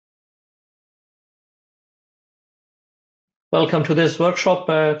Welcome to this workshop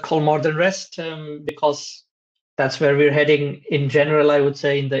called More Than Rest, because that's where we're heading in general, I would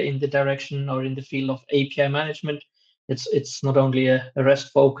say, in the direction or in the field of API management. It's not only a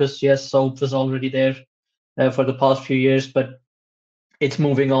REST focus. Yes, SOAP was already there for the past few years, but it's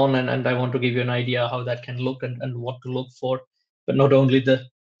moving on, and I want to give you an idea how that can look and what to look for. But not only the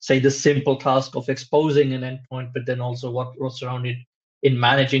simple task of exposing an endpoint, but then also what's around it in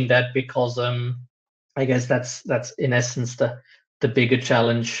managing that, because I guess that's in essence the bigger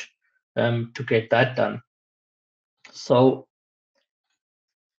challenge to get that done. So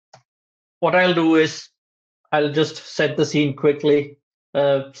what I'll do is I'll just set the scene quickly,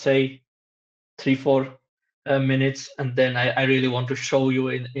 say 3-4 minutes, and then I really want to show you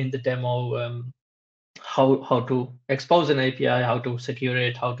in the demo how to expose an API, how to secure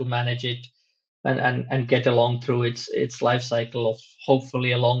it, how to manage it, and get along through its life cycle of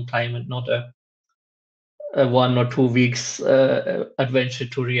hopefully a long time and not a 1 or 2 weeks adventure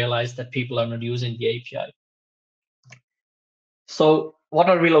to realize that people are not using the API. So what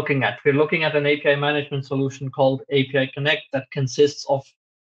are we looking at? We're looking at an API management solution called API Connect that consists of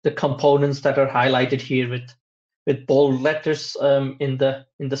the components that are highlighted here with bold letters. In the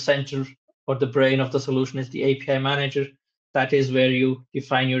center or the brain of the solution is the API manager. That is where you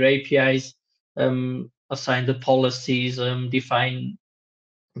define your APIs, assign the policies, define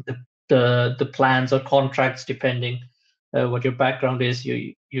the plans or contracts, depending what your background is.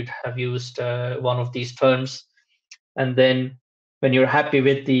 You'd have used one of these terms, and then when you're happy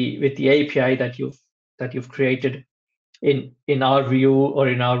with the API that you've created, in our view or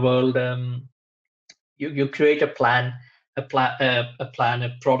in our world, you create a product,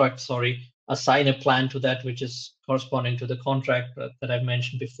 assign a plan to that, which is corresponding to the contract that I've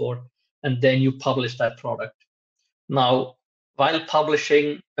mentioned before, and then you publish that product. Now, while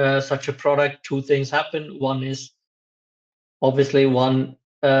publishing such a product, 2 things happen. One is obviously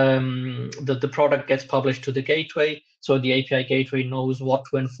the product gets published to the gateway, so the API gateway knows what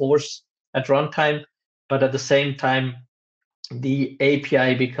to enforce at runtime, but at the same time, the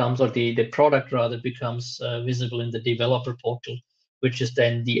API becomes, or the product rather, becomes visible in the developer portal, which is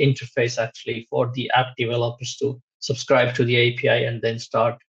then the interface actually for the app developers to subscribe to the API and then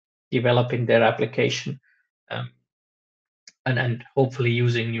start developing their application, and hopefully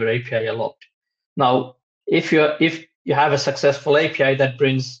using your API a lot. Now, if you have a successful API, that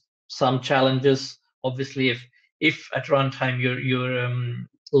brings some challenges. Obviously, if at runtime your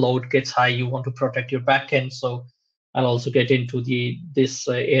load gets high, you want to protect your backend. So I'll also get into this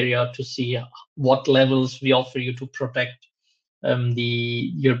area to see what levels we offer you to protect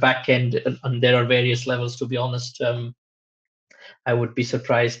your backend, and there are various levels. To be honest, I would be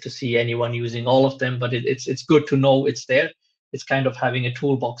surprised to see anyone using all of them, but it's good to know it's there. It's kind of having a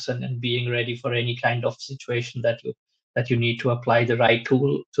toolbox and being ready for any kind of situation that you need to apply the right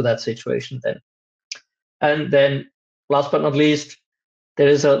tool to that situation then. And then last but not least, there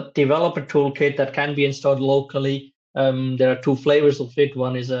is a developer toolkit that can be installed locally. There are 2 flavors of it.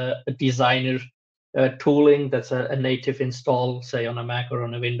 One is a designer tooling that's a native install, say on a Mac or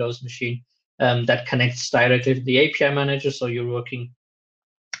on a Windows machine, that connects directly to the API manager. So you're working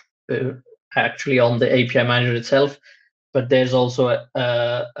actually on the API manager itself. But there's also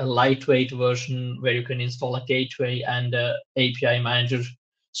a lightweight version where you can install a gateway and a API manager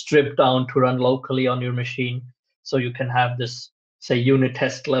stripped down to run locally on your machine. So you can have this, say, unit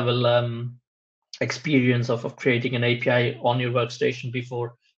test level experience of creating an API on your workstation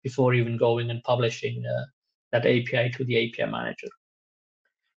before even going and publishing that API to the API manager.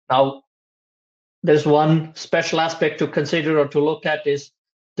 Now, there's one special aspect to consider or to look at is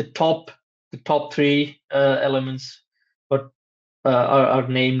the top 3 elements, but are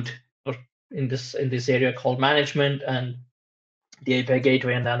named in this area called management, and the API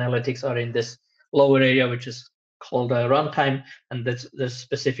gateway and analytics are in this lower area, which is called runtime. And that's the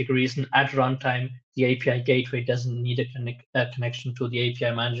specific reason at runtime the API gateway doesn't need a connection to the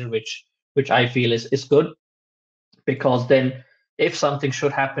API manager, which I feel is good, because then if something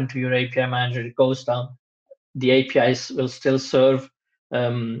should happen to your API manager, it goes down, the APIs will still serve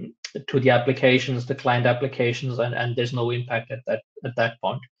to the applications, the client applications, and there's no impact at that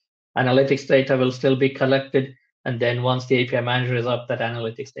point. Analytics data will still be collected, and then once the API manager is up, that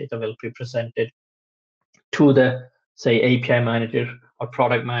analytics data will be presented to the, say, API manager or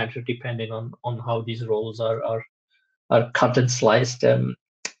product manager, depending on how these roles are cut and sliced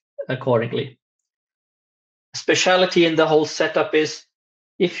accordingly. Speciality in the whole setup is,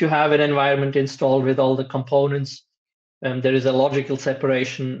 if you have an environment installed with all the components, there is a logical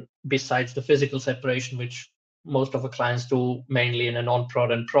separation besides the physical separation, which most of our clients do mainly in a non-prod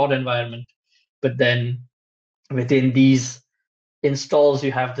and prod environment. But then within these installs,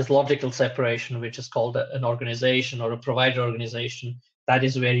 you have this logical separation, which is called an organization or a provider organization. That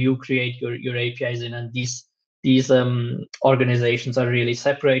is where you create your APIs in, and these organizations are really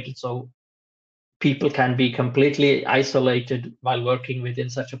separated. So people can be completely isolated while working within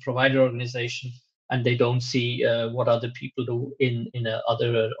such a provider organization, and they don't see what other people do in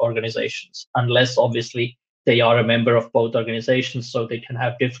other organizations, unless obviously they are a member of both organizations, so they can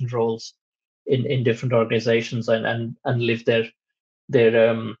have different roles in different organizations and live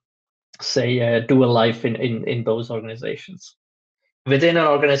their say dual life in those organizations. Within an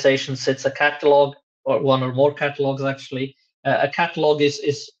organization sits a catalog, or one or more catalogs actually. A catalog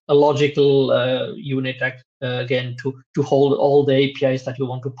is a logical unit again to hold all the APIs that you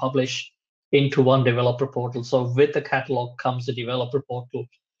want to publish into one developer portal. So with the catalog comes the developer portal,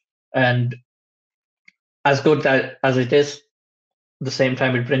 and as good as it is, at the same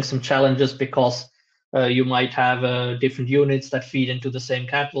time, it brings some challenges because you might have different units that feed into the same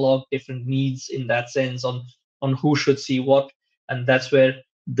catalog, different needs in that sense on who should see what, and that's where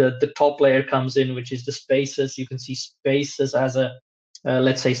the top layer comes in, which is the spaces. You can see spaces as a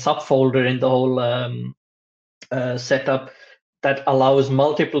let's say subfolder in the whole setup that allows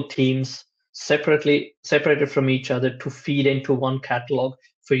multiple teams separated from each other to feed into one catalog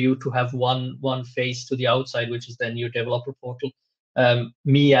for you to have one face to the outside, which is then your developer portal.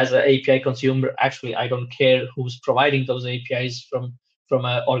 Me as an API consumer, actually, I don't care who's providing those APIs from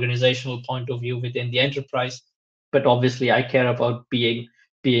an organizational point of view within the enterprise, but obviously I care about being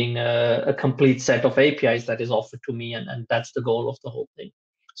a complete set of APIs that is offered to me, and that's the goal of the whole thing.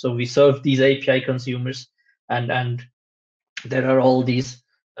 So we serve these API consumers, and there are all these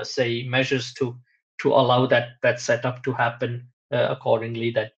say measures to allow that setup to happen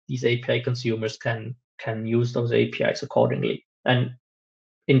accordingly, that these API consumers can use those APIs accordingly. And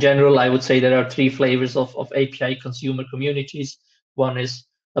in general, I would say there are three flavors of API consumer communities. One is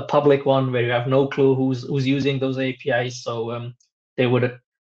a public one where you have no clue who's using those APIs. So they would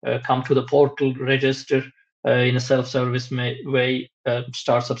come to the portal, register in a self-service way,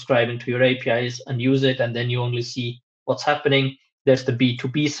 start subscribing to your APIs and use it, and then you only see what's happening. There's the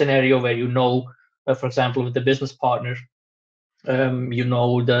B2B scenario where for example, with the business partner,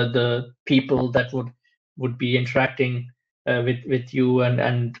 the people that would be interacting with you,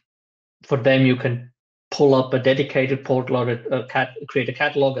 and for them you can pull up a dedicated portal or create a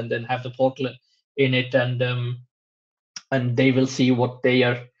catalog and then have the portal in it, and they will see what they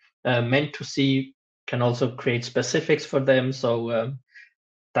are meant to see. Can also create specifics for them. So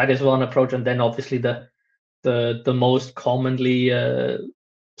that is one approach, and then obviously the most commonly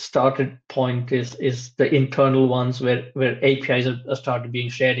started point is the internal ones where APIs are started being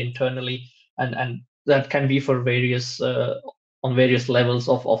shared internally, and that can be for various on various levels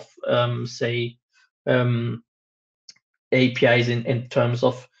of say APIs in terms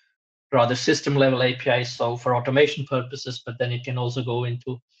of rather system level APIs, so for automation purposes, but then it can also go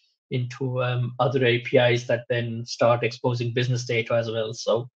into other APIs that then start exposing business data as well.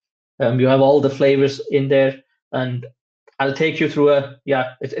 So you have all the flavors in there, and I'll take you through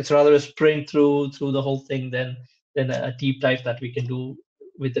it's rather a sprint through the whole thing than a deep dive that we can do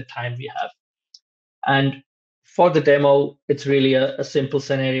with the time we have. And for the demo, it's really a simple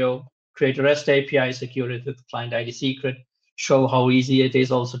scenario. Create a REST API, secure it with client ID secret, show how easy it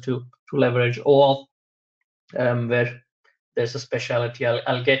is also to leverage OAuth, where there's a specialty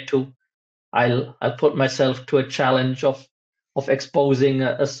I'll get to. I'll put myself to a challenge of exposing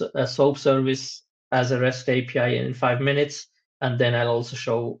a SOAP service as a REST API in 5 minutes, and then I'll also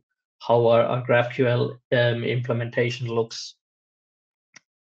show how our GraphQL implementation looks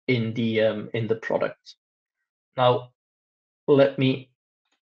in the product. Now, let me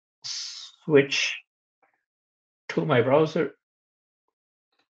switch to my browser,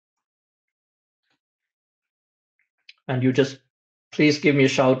 and you just please give me a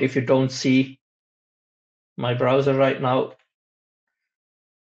shout if you don't see my browser right now.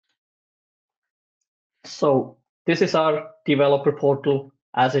 So this is our developer portal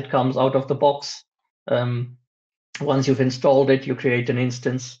as it comes out of the box. Once you've installed it, you create an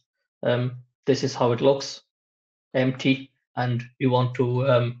instance. This is how it looks, empty, and you want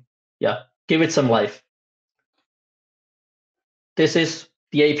to give it some life. This is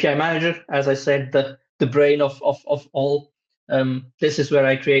the API manager, as I said, the brain of all. This is where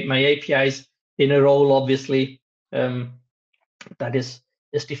I create my APIs in a role, obviously, that is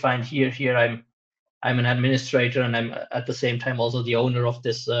defined here. Here I'm an administrator, and I'm at the same time also the owner of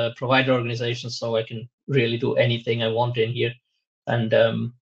this provider organization, so I can really do anything I want in here, and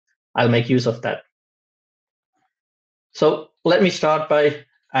I'll make use of that. So let me start by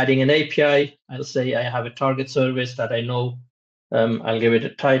adding an API. I'll say I have a target service that I know. I'll give it a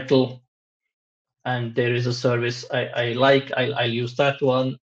title, and there is a service I like. I'll use that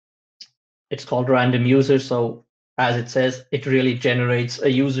one. It's called random user. So as it says, it really generates a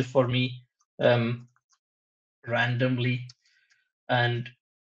user for me randomly. And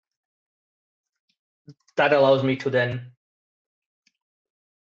that allows me to then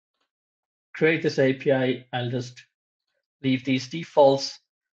create this API. I'll just leave these defaults.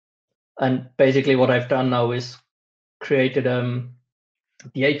 And basically what I've done now is created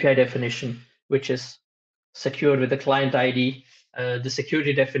the API definition, which is secured with the client ID. The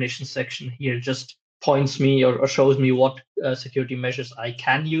security definition section here just points me or shows me what security measures I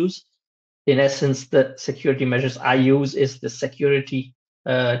can use. In essence, the security measures I use is the security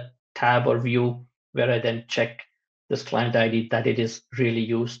tab or view, where I then check this client ID that it is really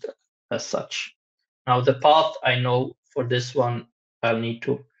used as such. Now the path I know for this one, I'll need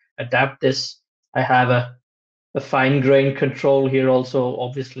to adapt this. I have a fine grained control here also,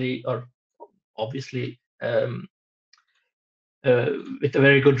 obviously with a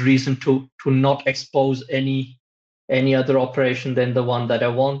very good reason to not expose any other operation than the one that I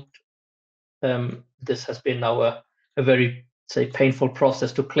want. This has been now a very, say, painful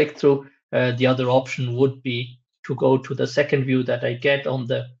process to click through. The other option would be to go to the second view that I get on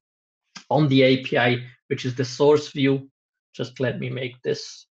the API, which is the source view. Just let me make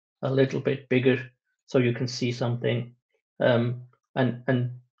this a little bit bigger so you can see something.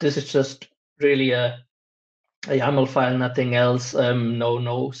 And this is just really a YAML file, nothing else.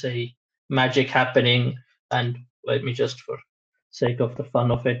 No, say, magic happening. And let me just, for sake of the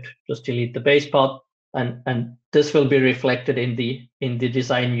fun of it, just delete the base part. And this will be reflected in the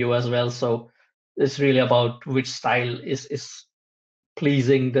design view as well. So it's really about which style is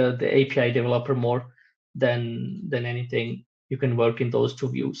pleasing the API developer more than anything. You can work in those two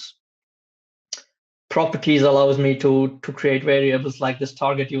views. Properties allows me to create variables like this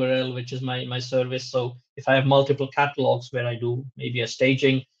target URL, which is my service. So if I have multiple catalogs where I do maybe a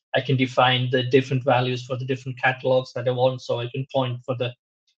staging, I can define the different values for the different catalogs that I want. So I can point for the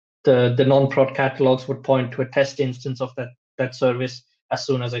non-prod catalogs would point to a test instance of that service. As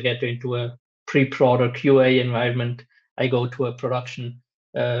soon as I get into a pre-prod or QA environment, I go to a production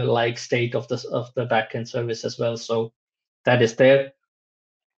like state of the backend service as well. So that is there.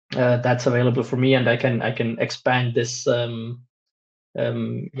 That's available for me, and I can expand this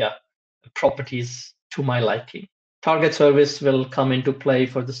properties to my liking. Target service will come into play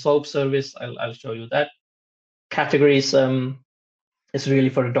for the SOAP service. I'll show you that. Categories is really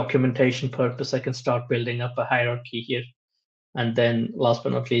for a documentation purpose. I can start building up a hierarchy here. And then last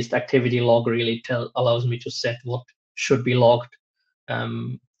but not least, activity log really allows me to set what should be logged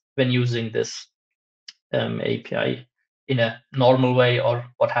when using this API in a normal way, or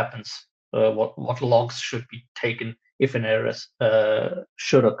what happens, what logs should be taken if an error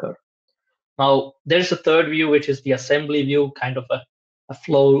should occur. Now, there's a third view, which is the assembly view, kind of a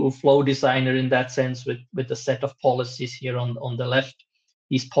flow designer in that sense, with a set of policies here on the left.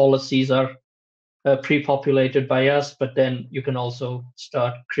 These policies are pre-populated by us, but then you can also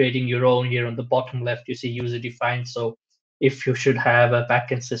start creating your own. Here on the bottom left, you see user defined. So if you should have a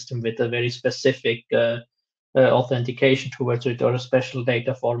backend system with a very specific authentication towards it, or a special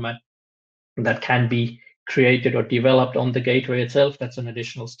data format that can be created or developed on the gateway itself, that's an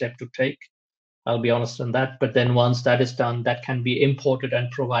additional step to take. I'll be honest on that. But then once that is done, that can be imported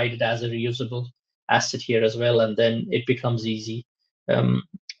and provided as a reusable asset here as well. And then it becomes easy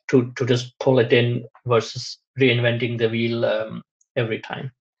to just pull it in versus reinventing the wheel every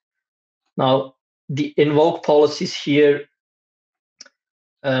time. Now, the invoke policies here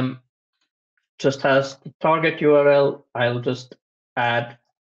just has the target URL. I'll just add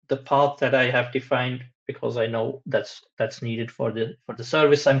the path that I have defined, because I know that's needed for the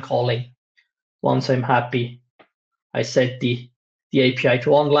service I'm calling. Once I'm happy, I set the API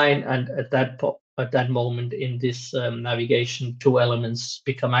to online, and at that moment in this navigation, two elements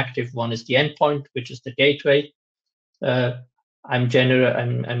become active. One is the endpoint, which is the gateway. I'm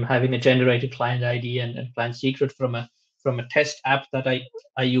having a generated client ID and client secret from a test app that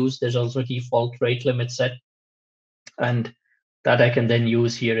I use. There's also a default rate limit set, and that I can then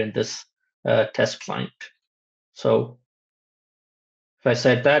use here in this test client. So if I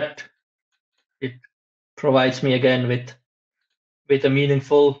set that, it provides me again with a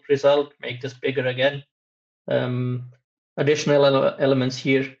meaningful result. Make this bigger again. Additional elements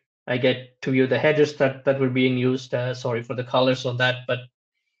here. I get to view the headers that were being used. Sorry for the colors on that, but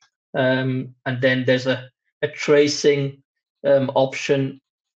and then there's a tracing option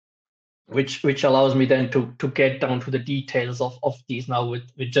which allows me then to get down to the details of these. Now with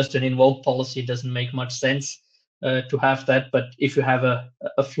just an invoke policy, it doesn't make much sense to have that. But if you have a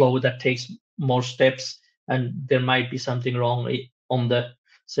flow that takes more steps and there might be something wrong on the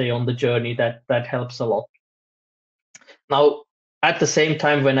journey, that helps a lot. Now, at the same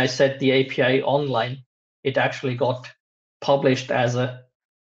time, when I set the API online, it actually got published as a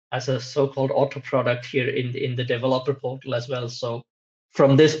so-called auto product here in the developer portal as well. So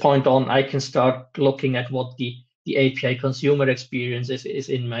from this point on, I can start looking at what the API consumer experience is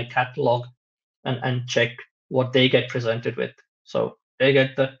in my catalog and check what they get presented with. So they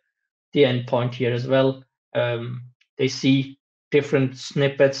get the endpoint here as well. They see different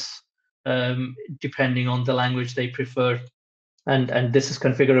snippets depending on the language they prefer, and this is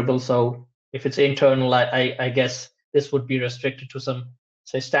configurable. So if it's internal, I guess this would be restricted to some,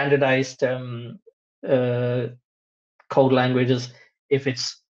 say, standardized code languages. If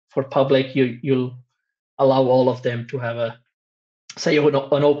it's for public, you'll allow all of them to have a, say,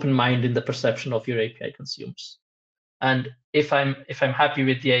 an open mind in the perception of your API consumers. And if I'm happy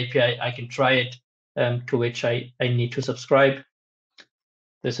with the API, I can try it, to which I need to subscribe.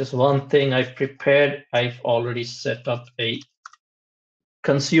 This is one thing I've prepared. I've already set up a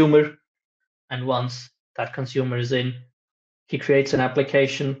consumer, and once that consumer is in, he creates an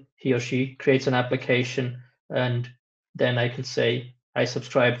application, he or she creates an application, and then I can say I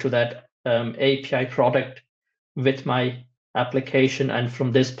subscribe to that API product with my application, and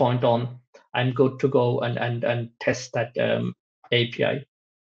from this point on, I'm good to go and test that API.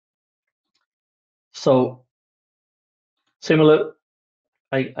 So similar,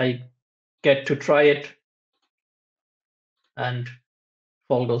 I get to try it, and if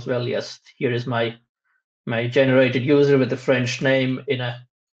all goes well, yes, here is my generated user with a French name in a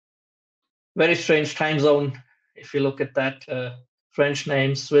very strange time zone. If you look at that, French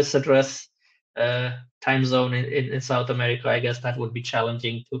name, Swiss address, time zone in South America, I guess that would be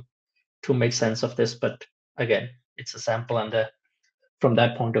challenging to make sense of this. But again, it's a sample, and from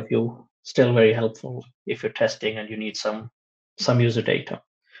that point of view, still very helpful if you're testing and you need some user data.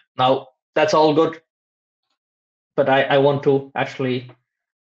 Now, that's all good, but I want to actually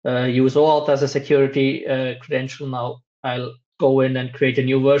use OAuth as a security credential. Now I'll go in and create a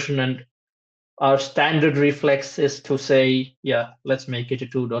new version, and our standard reflex is to say, yeah, let's make it a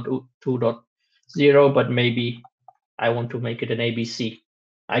 2.2.0, but maybe I want to make it an ABC.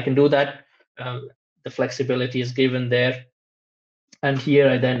 I can do that. The flexibility is given there. And here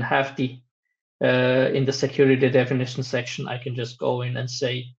I then have in the security definition section, I can just go in and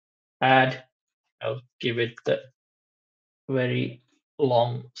say, add. I'll give it the very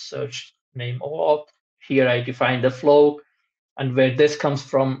long search name OAuth. Here I define the flow, and where this comes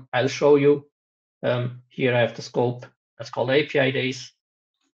from, I'll show you. Here I have the scope that's called Apidays.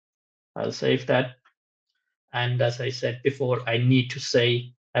 I'll save that. And as I said before, I need to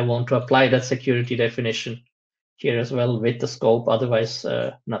say I want to apply that security definition here as well with the scope. Otherwise,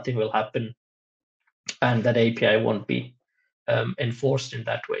 nothing will happen, and that API won't be enforced in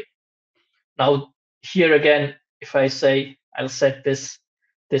that way. Now, here again, if I say I'll set this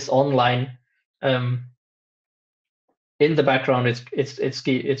online, in the background,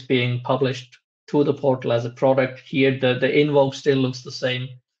 it's being published to the portal as a product. Here, the invoke still looks the same.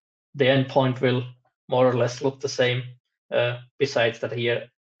 The endpoint will more or less look the same. Besides that, here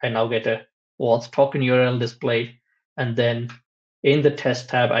I now get a OAuth token URL displayed, and then in the test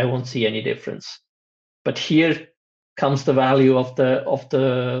tab, I won't see any difference. But here comes the value of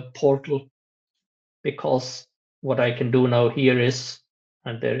the portal, because what I can do now here is,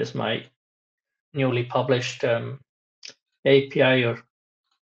 and there is my newly published API, or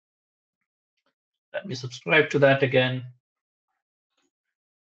let me subscribe to that again.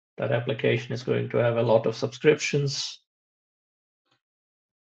 That application is going to have a lot of subscriptions.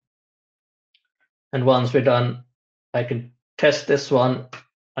 And once we're done, I can test this one.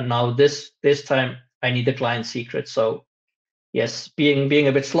 And now this time I need the client secret. So yes, being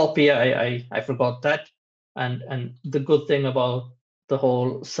a bit sloppy, I forgot that. And the good thing about the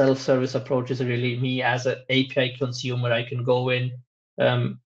whole self-service approach is really me as an API consumer. I can go in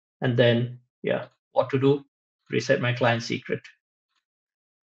and then, yeah, what to do? Reset my client secret.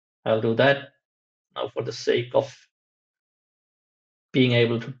 I'll do that. Now, for the sake of being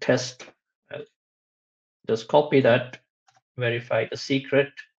able to test, I'll just copy that, verify the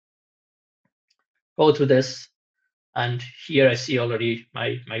secret, go to this, and here I see already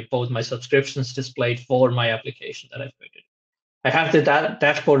both my subscriptions displayed for my application that I've created. I have the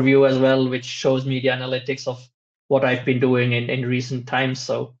dashboard view as well, which shows me the analytics of what I've been doing in recent times.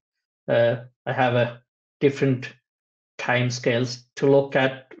 So I have a different time scales to look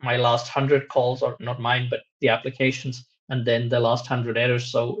at my last 100 calls, or not mine, but the applications, and then the last 100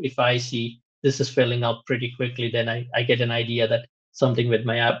 errors. So if I see this is filling up pretty quickly, then I get an idea that something with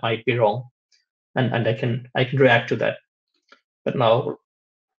my app might be wrong, and I can react to that. But now,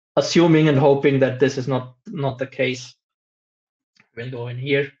 assuming and hoping that this is not the case, we'll go in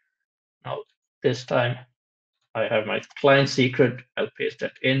here. Now this time I have my client secret. I'll paste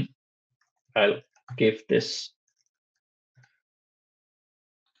that in. I'll give this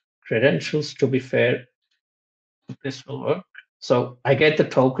credentials. To be fair, this will work. So I get the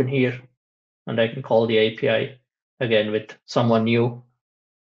token here, and I can call the API again with someone new,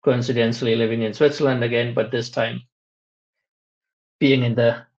 coincidentally living in Switzerland again, but this time being in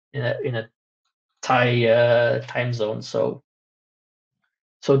a Thai time zone. So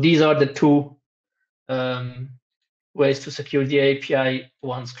these are the two ways to secure the API.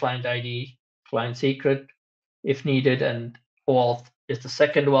 One's client ID, client secret, if needed, and OAuth is the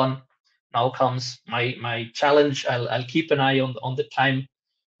second one. Now comes my challenge. I'll keep an eye on the time.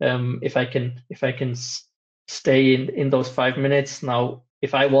 If I can stay in those 5 minutes. Now,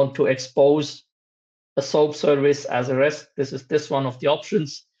 if I want to expose a SOAP service as a REST, this is one of the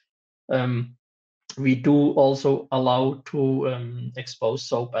options. We do also allow to expose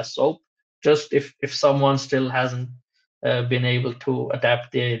SOAP as SOAP, just if someone still hasn't been able to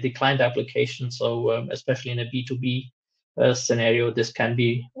adapt the client application. So especially in a B2B scenario, this can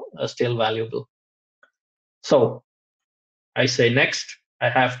be still valuable. So I say next. I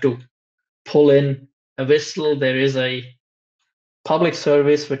have to pull in a whistle. There is a public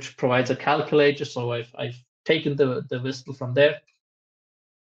service which provides a calculator. So I've taken the whistle from there.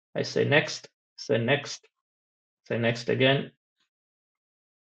 I say next, say next, say next again.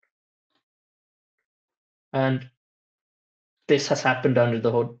 And this has happened under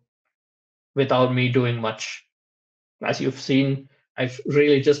the hood without me doing much. As you've seen, I've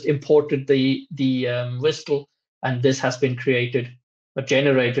really just imported the whistle, and this has been created, or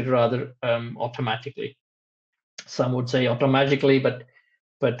generated rather, automatically. Some would say automatically, but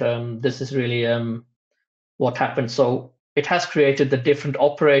this is really what happened. So it has created the different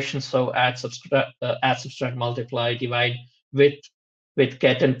operations. So add, subtract, multiply, divide, with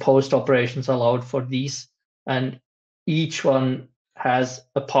get and post operations allowed for these, and each one has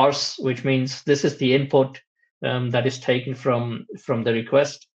a parse, which means this is the input that is taken from the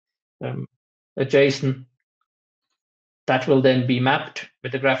request, a JSON that will then be mapped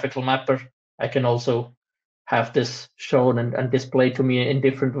with a graphical mapper. I can also have this shown and displayed to me in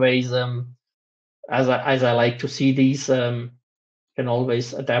different ways as I like to see these. Can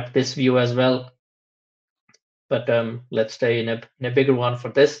always adapt this view as well, but let's stay in a bigger one for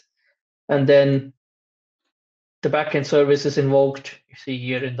this. And then the backend service is invoked. You see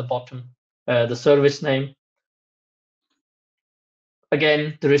here in the bottom the service name.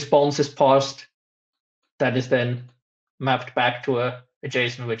 Again, the response is parsed. That is then mapped back to a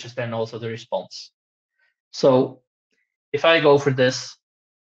JSON, which is then also the response. So if I go for this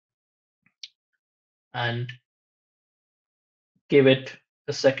and give it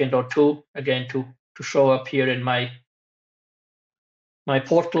a second or two, again, to show up here in my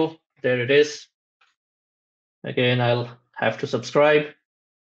portal, there it is. Again, I'll have to subscribe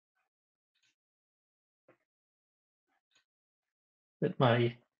with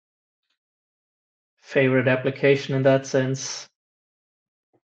my favorite application in that sense.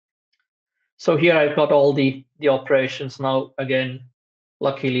 So here I've got all the operations now. Again,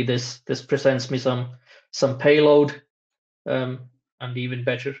 luckily this presents me some payload, and even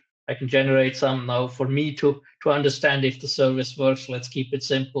better, I can generate some. Now for me to understand if the service works, let's keep it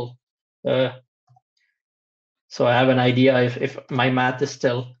simple. So I have an idea if my math is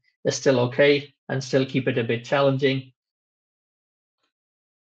still okay, and still keep it a bit challenging.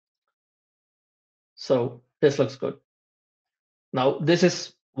 So this looks good. Now this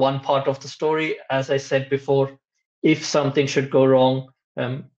is one part of the story. As I said before, if something should go wrong,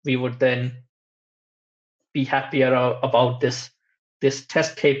 we would then be happier about this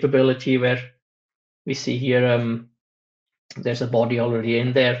test capability, where we see here there's a body already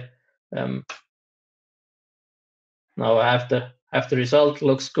in there. Now I have the result,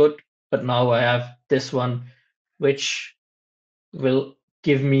 looks good, but now I have this one, which will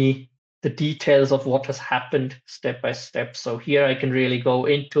give me the details of what has happened step by step. So here I can really go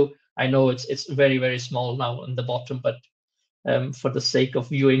into, I know it's very, very small now on the bottom, but for the sake of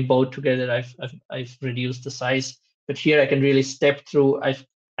viewing both together, I've reduced the size. But here I can really step through.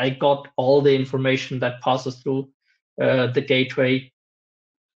 I got all the information that passes through the gateway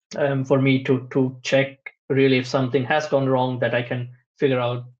for me to check really if something has gone wrong, that I can figure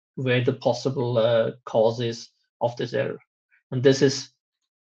out where the possible cause is of this error. And this is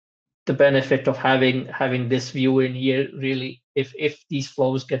the benefit of having this view in here. Really, if these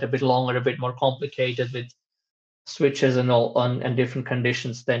flows get a bit longer, a bit more complicated with switches and all and different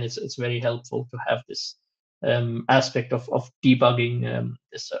conditions, then it's very helpful to have this aspect of debugging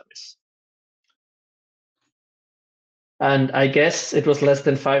the service. And I guess it was less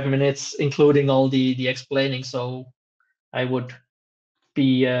than 5 minutes, including all the explaining. So I would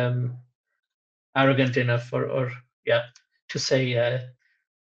be arrogant enough, or yeah, to say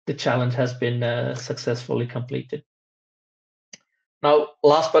the challenge has been successfully completed. Now,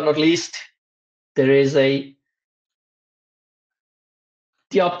 last but not least, there is the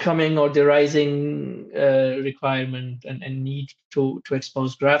upcoming or the rising requirement and need to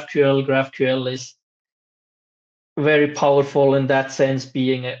expose GraphQL. GraphQL is very powerful in that sense,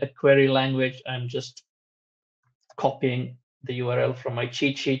 being a query language. I'm just copying the URL from my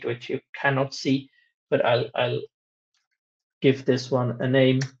cheat sheet, which you cannot see, but I'll give this one a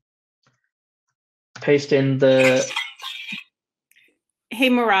name. Paste in the. Hey,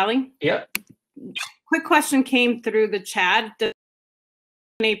 Murali. Yeah. Quick question came through the chat. Does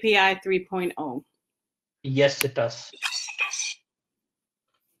API 3.0? Yes, it does.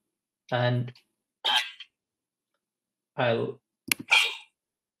 And I'll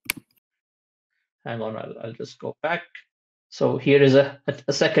hang on. I'll just go back. So here is a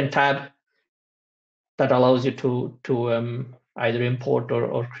second tab that allows you to either import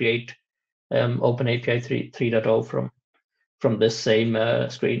or create OpenAPI 3.0 from this same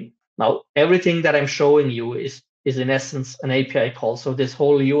screen. Now, everything that I'm showing you is in essence an API call. So this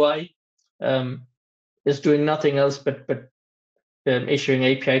whole UI is doing nothing else but issuing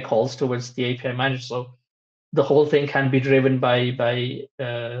API calls towards the API manager. So the whole thing can be driven by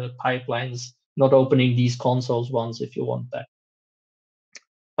pipelines, not opening these consoles once if you want that.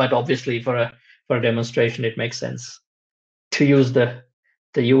 But obviously, for a demonstration, it makes sense to use the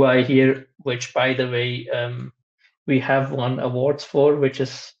UI here, which, by the way, we have won awards for, which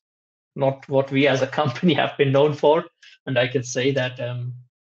is not what we as a company have been known for. And I can say that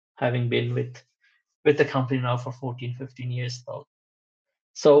having been with the company now for 14, 15 years though.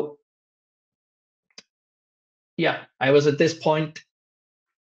 So yeah, I was at this point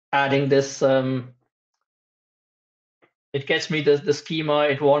adding this. It gets me the schema.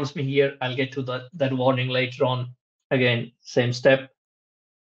 It warns me here. I'll get to that warning later on. Again, same step,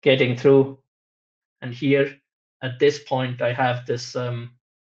 getting through. And here at this point, I have this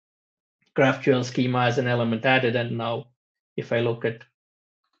GraphQL schema as an element added. And now if I look at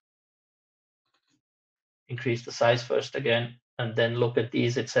increase the size first again, and then look at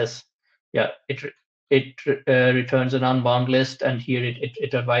these, it says, yeah, it returns an unbound list. And here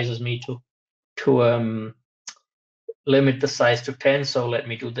it advises me to limit the size to 10. So let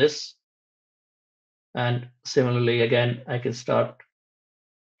me do this. And similarly, again, I can start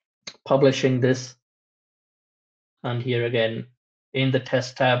publishing this. And here again, in the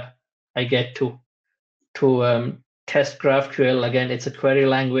test tab, I get to test GraphQL. Again, it's a query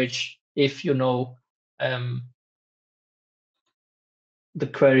language. If you know the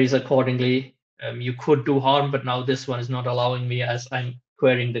queries accordingly, you could do harm, but now this one is not allowing me as I'm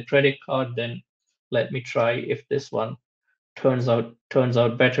querying the credit card. Then let me try if this one turns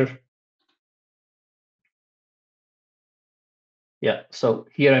out better. Yeah, so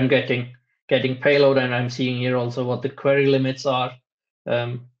here I'm getting payload, and I'm seeing here also what the query limits are.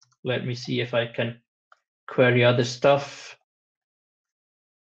 Let me see if I can query other stuff,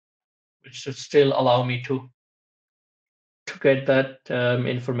 which should still allow me to get that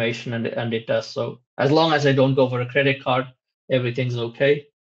information, and it does. So as long as I don't go for a credit card, everything's okay.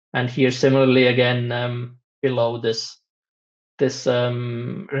 And here similarly, again, below this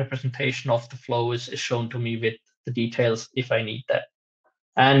representation of the flow is shown to me with the details if I need that.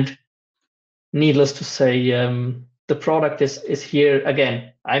 And needless to say, the product is here.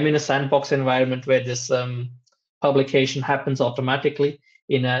 Again, I'm in a sandbox environment where this publication happens automatically.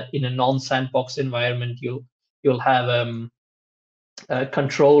 In a non-sandbox environment, you'll have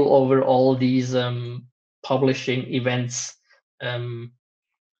control over all these publishing events.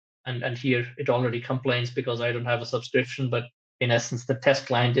 And here it already complains because I don't have a subscription, but in essence, the test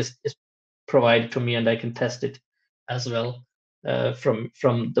client is provided to me, and I can test it as well from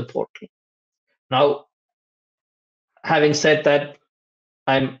the portal. Now, having said that,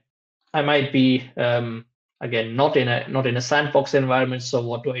 I might be again not in a sandbox environment. So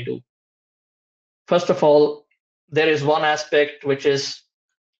what do I do? First of all, there is one aspect which is,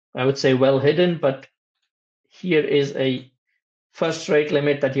 I would say, well hidden, but here is a first rate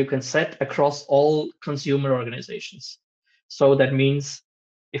limit that you can set across all consumer organizations. So that means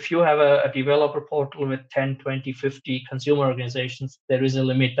if you have a developer portal with 10, 20, 50 consumer organizations, there is a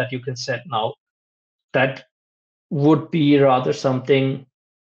limit that you can set now. That would be rather something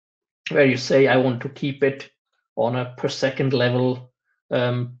where you say, I want to keep it on a per second level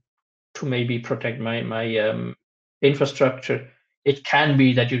to maybe protect my infrastructure. It can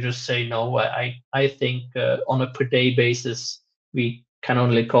be that you just say, no, I think on a per day basis, we can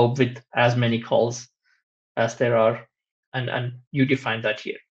only cope with as many calls as there are, and you define that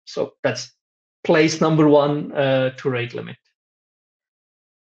here. So that's place number one to rate limit.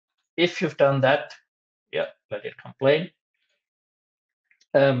 If you've done that, yeah, let it complain.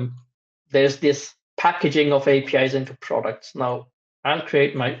 There's this packaging of APIs into products. Now I'll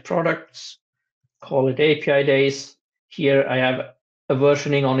create my products, call it API days. Here I have a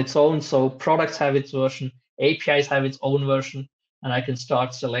versioning on its own. So products have its version, APIs have its own version, and I can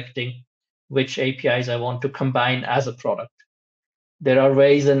start selecting which APIs I want to combine as a product. There are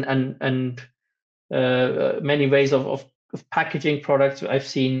ways and many ways of packaging products. I've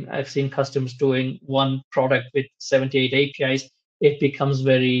seen customers doing one product with 78 APIs. It becomes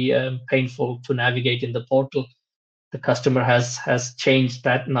very painful to navigate in the portal. The customer has changed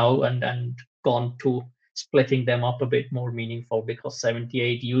that now and gone to splitting them up a bit more meaningful, because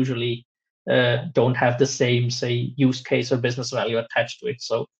 78 usually don't have the same, say, use case or business value attached to it.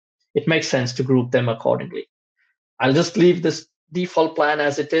 So it makes sense to group them accordingly. I'll just leave this default plan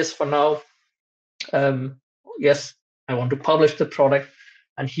as it is for now. Yes, I want to publish the product,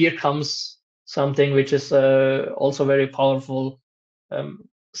 and here comes something which is also very powerful,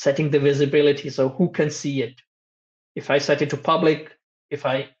 setting the visibility, so who can see it. If I set it to public, if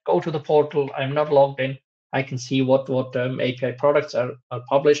I go to the portal, I'm not logged in, I can see what API products are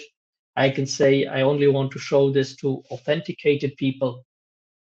published. I can say I only want to show this to authenticated people.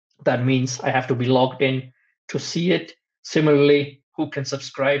 That means I have to be logged in to see it. Similarly, who can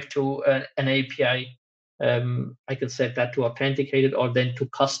subscribe to an API? I can set that to authenticated or then to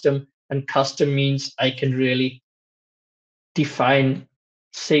custom. And custom means I can really define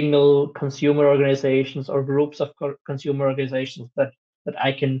single consumer organizations or groups of consumer organizations that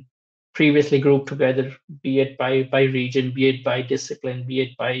I can previously group together, be it by region, be it by discipline, be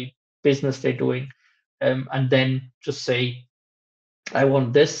it by business they're doing, and then just say, I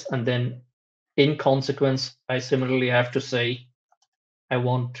want this, and then in consequence, I similarly have to say, I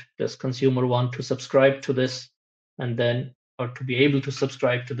want this consumer one to subscribe to this, and then, or to be able to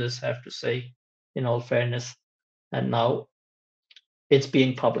subscribe to this, I have to say, in all fairness, and now it's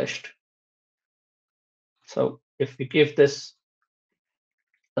being published. So if we give this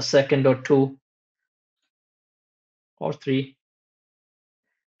a second or two or three,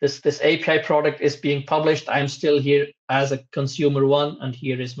 this API product is being published. I'm still here as a consumer one, and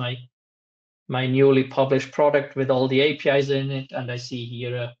here is my newly published product with all the APIs in it, and I see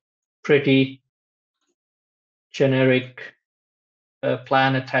here a pretty generic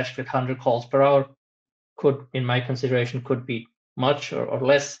plan attached with 100 calls per hour. Could, in my consideration, could be much or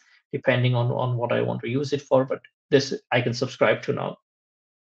less, depending on what I want to use it for, but this I can subscribe to now.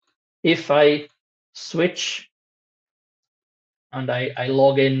 If I switch and I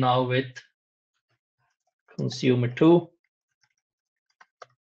log in now with consumer 2,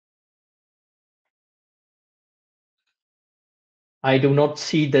 I do not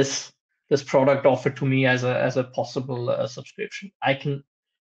see this product offered to me as a possible subscription.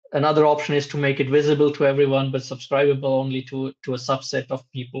 Another option is to make it visible to everyone, but subscribable only to a subset of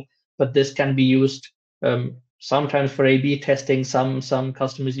people. But this can be used sometimes for A/B testing. Some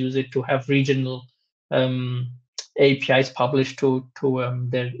customers use it to have regional APIs published to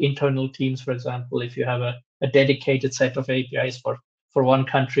their internal teams. For example, if you have a dedicated set of APIs for one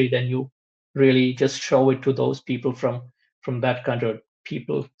country, then you really just show it to those people from that country,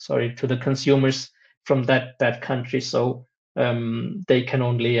 to the consumers from that country. So they can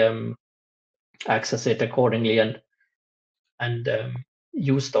only access it accordingly and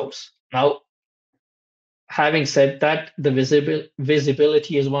use those. Now, having said that, the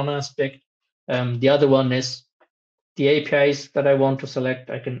visibility is one aspect. The other one is the APIs that I want to select.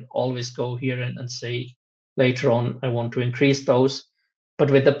 I can always go here and say later on I want to increase those.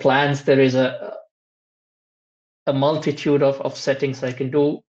 But with the plans, there is a multitude of settings I can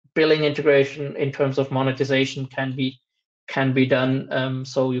do. Billing integration in terms of monetization can be done.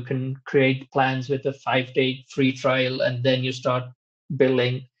 So you can create plans with a 5-day free trial, and then you start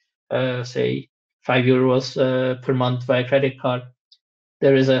billing, say, €5 per month via credit card.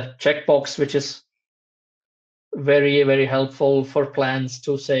 There is a checkbox which is very, very helpful for plans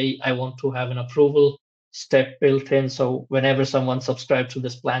to say, I want to have an approval step built in. So whenever someone subscribes to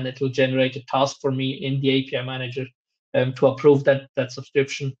this plan, it will generate a task for me in the API manager to approve that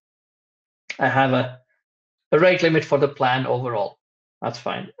subscription. I have a rate limit for the plan overall. That's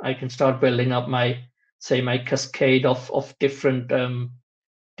fine. I can start building up my cascade of different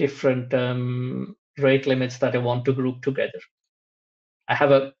rate limits that I want to group together. I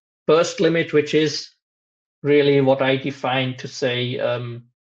have a burst limit, which is really what I define to say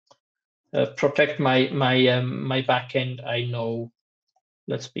protect my backend. I know.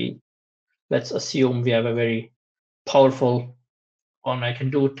 Let's assume we have a very powerful one. I can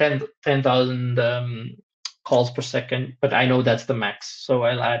do 10,000 calls per second, but I know that's the max, so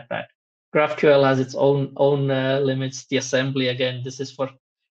I'll add that. GraphQL has its own limits. The assembly, again, this is for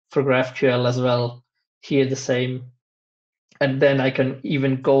GraphQL as well. Here the same. And then I can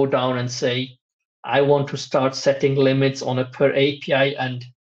even go down and say, I want to start setting limits on a per API and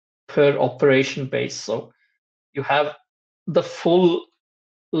per operation base. So you have the full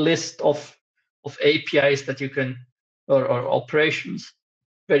list of APIs that you can, or operations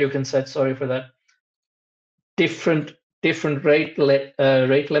where you can set, sorry for that, different rate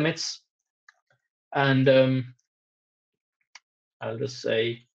limits. And I'll just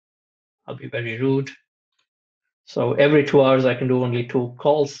say, I'll be very rude. So every 2 hours I can do only 2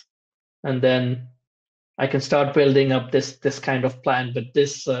 calls, and then I can start building up this kind of plan. But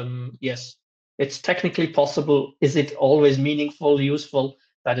this, yes, it's technically possible. Is it always meaningful, useful?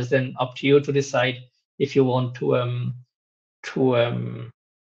 That is then up to you to decide if you want to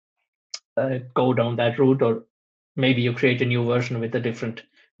go down that route, or maybe you create a new version with a different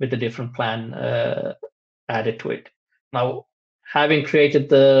plan added to it. Now, having created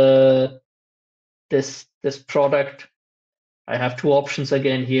this product, I have 2 options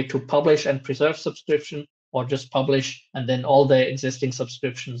again here: to publish and preserve subscription, or just publish and then all the existing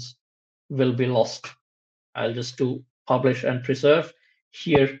subscriptions will be lost. I'll just do publish and preserve.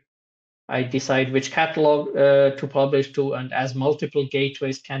 Here I decide which catalog to publish to, and as multiple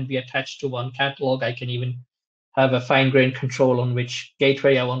gateways can be attached to one catalog, I can even have a fine-grained control on which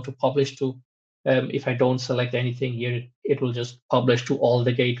gateway I want to publish to. If I don't select anything here, it will just publish to all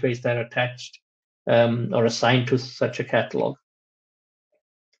the gateways that are attached or assigned to such a catalog.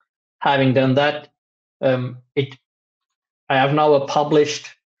 Having done that, I have now a published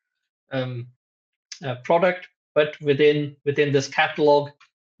product, but within this catalog,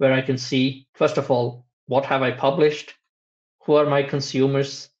 where I can see, first of all, what have I published, who are my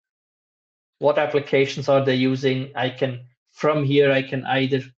consumers, what applications are they using. From here, I can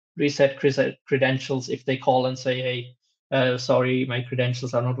either reset credentials if they call and say, hey, sorry, my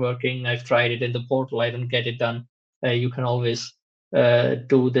credentials are not working. I've tried it in the portal, I don't get it done. You can always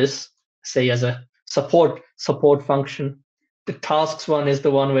do this, say, as a support function. The tasks one is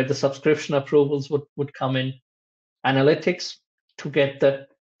the one where the subscription approvals would come in. Analytics, to get the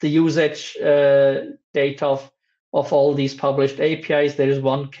usage data of all these published APIs. There is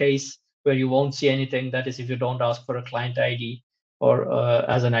one case where you won't see anything. That is if you don't ask for a client ID or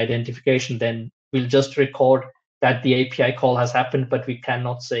as an identification, then we'll just record that the API call has happened, but we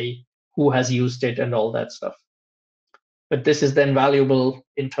cannot say who has used it and all that stuff. But this is then valuable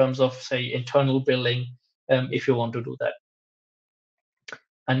in terms of, say, internal billing, if you want to do that.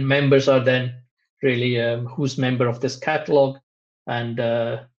 And members are then really who's member of this catalog, and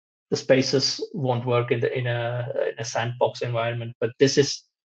the spaces won't work in a sandbox environment. But this is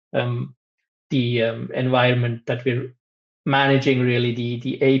the environment that we're managing, really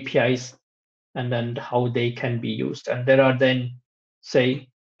the APIs and then how they can be used. And there are then, say,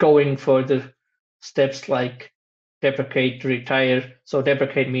 going further steps like deprecate, retire. So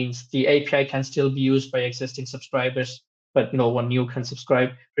deprecate means the API can still be used by existing subscribers, but no one new can subscribe.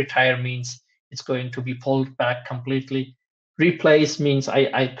 Retire means it's going to be pulled back completely. Replace means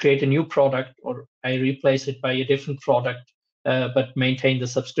I create a new product, or I replace it by a different product, but maintain the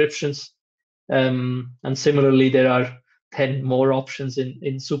subscriptions. And similarly, there are 10 more options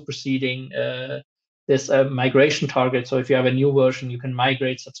in superseding this migration target. So if you have a new version, you can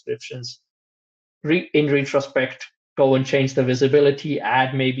migrate subscriptions. In retrospect, go and change the visibility,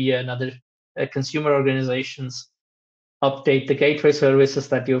 add maybe another consumer organizations, update the gateway services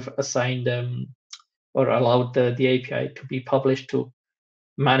that you've assigned or allowed the API to be published to,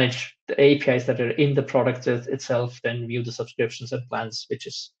 manage the APIs that are in the product itself, then view the subscriptions and plans, which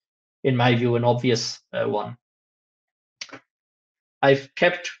is, in my view, an obvious one. I've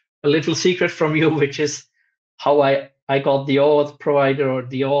kept a little secret from you, which is how I got the auth provider or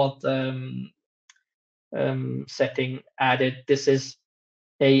the auth setting added. This is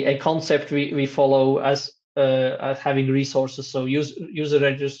a concept we follow as having resources. So user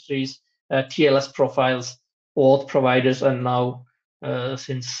registries, TLS profiles, auth providers, and now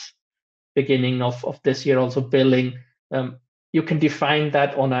since beginning of this year also billing you can define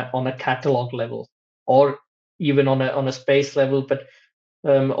that on a catalog level, or even on a space level, but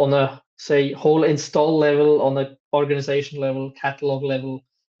on a, say, whole install level, on a organization level, catalog level,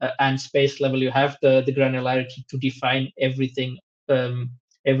 and space level, you have the granularity to define everything,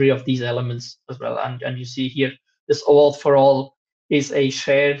 every of these elements as well. And you see here, this OAuth for all is a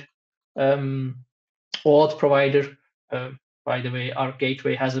shared OAuth provider. By the way, our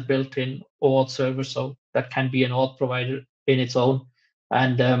gateway has a built-in OAuth server, so that can be an OAuth provider in its own.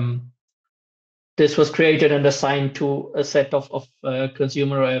 And this was created and assigned to a set of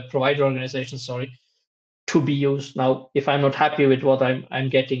consumer provider organizations, sorry, to be used. Now, if I'm not happy with what I'm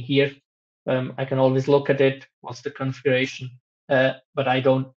getting here, I can always look at it. What's the configuration? But I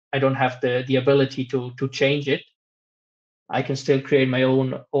don't have the ability to change it. I can still create my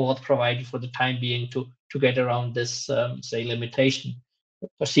own OAuth provider for the time being to get around this, say, limitation,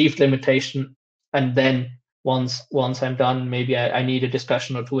 perceived limitation. And then once I'm done, maybe I need a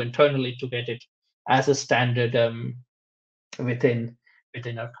discussion or two internally to get it as a standard within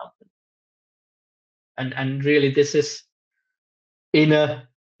our company. And really, this is in a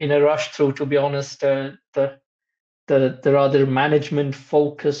rush through, to be honest, the rather management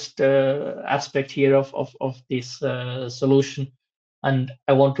focused aspect here of this solution. And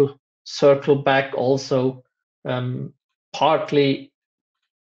I want to circle back also, partly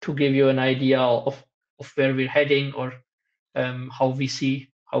to give you an idea of where we're heading, or how we see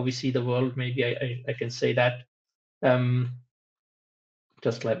the world. Maybe I can say that.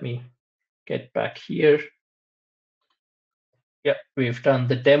 Just let me get back here. Yeah, we've done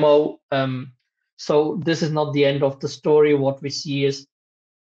the demo. So this is not the end of the story. What we see is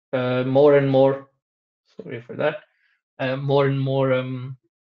more and more, sorry for that, more and more,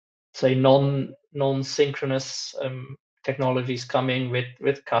 say, non-synchronous technologies coming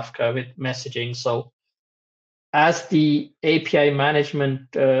with Kafka, with messaging. So as the API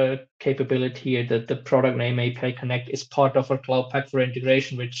management capability here, the product name API Connect is part of our Cloud Pak for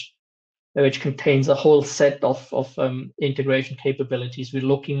integration, which contains a whole set of integration capabilities. We're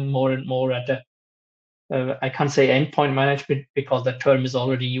looking more and more at I can't say endpoint management because that term is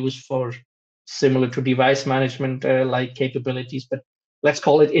already used for similar to device management like capabilities, but let's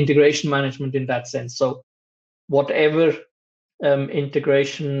call it integration management in that sense. So whatever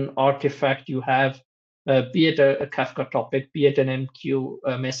integration artifact you have, be it a Kafka topic, be it an MQ,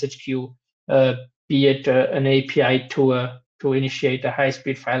 message queue, be it an API to initiate a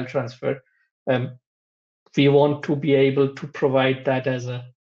high-speed file transfer, we want to be able to provide that as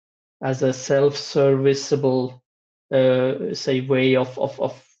a self-serviceable, say, way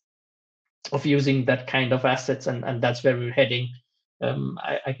of using that kind of assets, and that's where we're heading.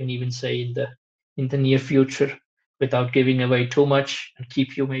 I can even say in the near future, without giving away too much, and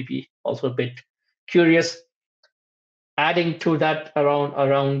keep you maybe also a bit curious. Adding to that,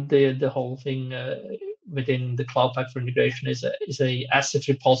 around the whole thing within the Cloud Pak for integration is a asset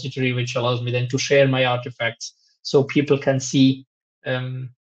repository, which allows me then to share my artifacts, so people can see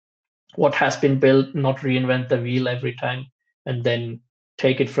what has been built, not reinvent the wheel every time, and then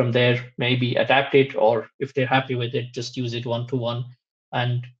take it from there, maybe adapt it, or if they're happy with it, just use it one-to-one.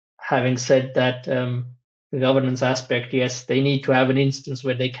 And having said that, the governance aspect, yes, they need to have an instance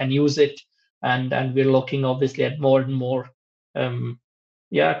where they can use it, and we're looking obviously at more and more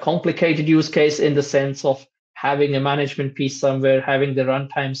complicated use case, in the sense of having a management piece somewhere, having the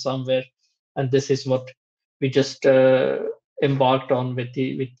runtime somewhere. And this is what we just embarked on with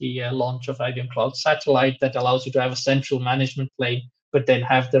the launch of IBM Cloud Satellite, that allows you to have a central management plane, but then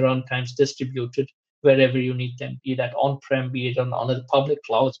have the runtimes distributed wherever you need them, be that on-prem, be it on the public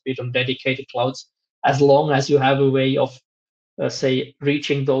clouds, be it on dedicated clouds. As long as you have a way of, say,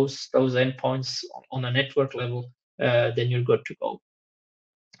 reaching those endpoints on a network level, then you're good to go.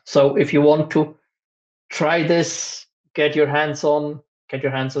 So if you want to try this, get your hands a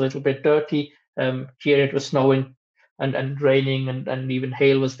little bit dirty. Here it was snowing and raining, and even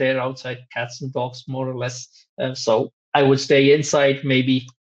hail was there outside, cats and dogs, more or less. So I would stay inside, maybe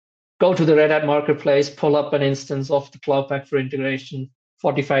go to the Red Hat Marketplace, pull up an instance of the Cloud Pak for integration,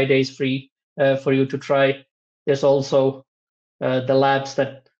 45 days free for you to try. There's also the labs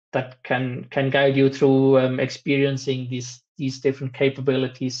that can guide you through experiencing these different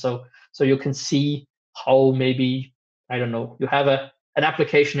capabilities. So you can see how, maybe, I don't know, you have an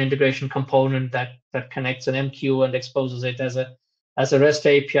application integration component that connects an MQ and exposes it as a REST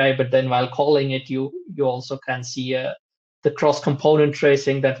API, but then while calling it, you also can see the cross-component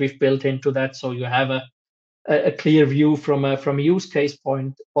tracing that we've built into that. So you have a clear view from a use case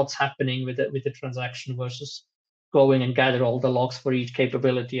point, what's happening with the transaction, versus going and gather all the logs for each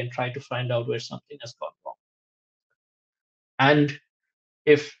capability and try to find out where something has gone wrong. And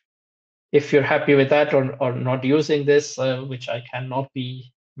if you're happy with that or not using this, which I cannot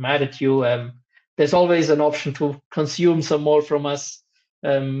be mad at you, there's always an option to consume some more from us.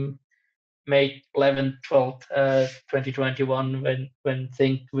 May 11th, 12th, 2021, when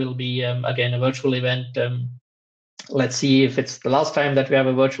Think will be again a virtual event. Let's see if it's the last time that we have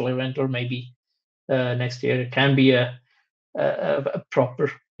a virtual event, or maybe next year it can be a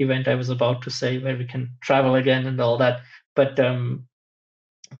proper event. I was about to say, where we can travel again and all that. But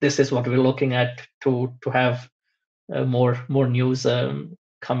this is what we're looking at to have more news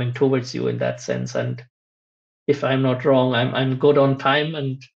coming towards you in that sense. And if I'm not wrong, I'm good on time,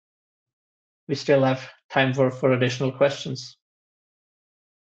 and we still have time for additional questions.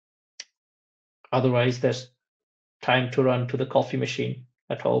 Otherwise, there's time to run to the coffee machine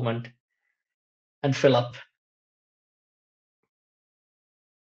at home and fill up.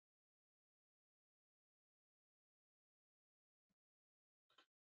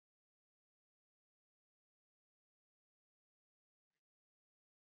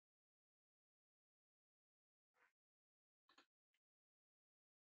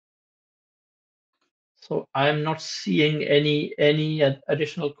 So I'm not seeing any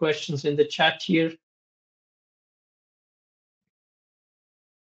additional questions in the chat here.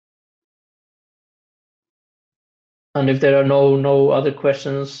 And if there are no other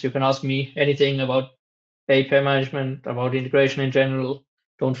questions, you can ask me anything about API management, about integration in general.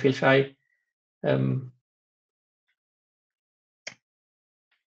 Don't feel shy. Give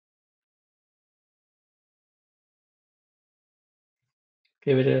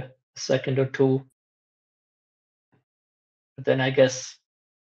it a second or two. But then I guess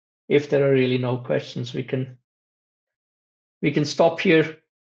if there are really no questions, we can stop here.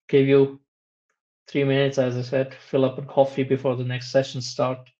 Give you 3 minutes, as I said, fill up a coffee before the next session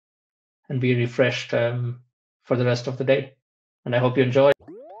start, and be refreshed for the rest of the day. And I hope you enjoy.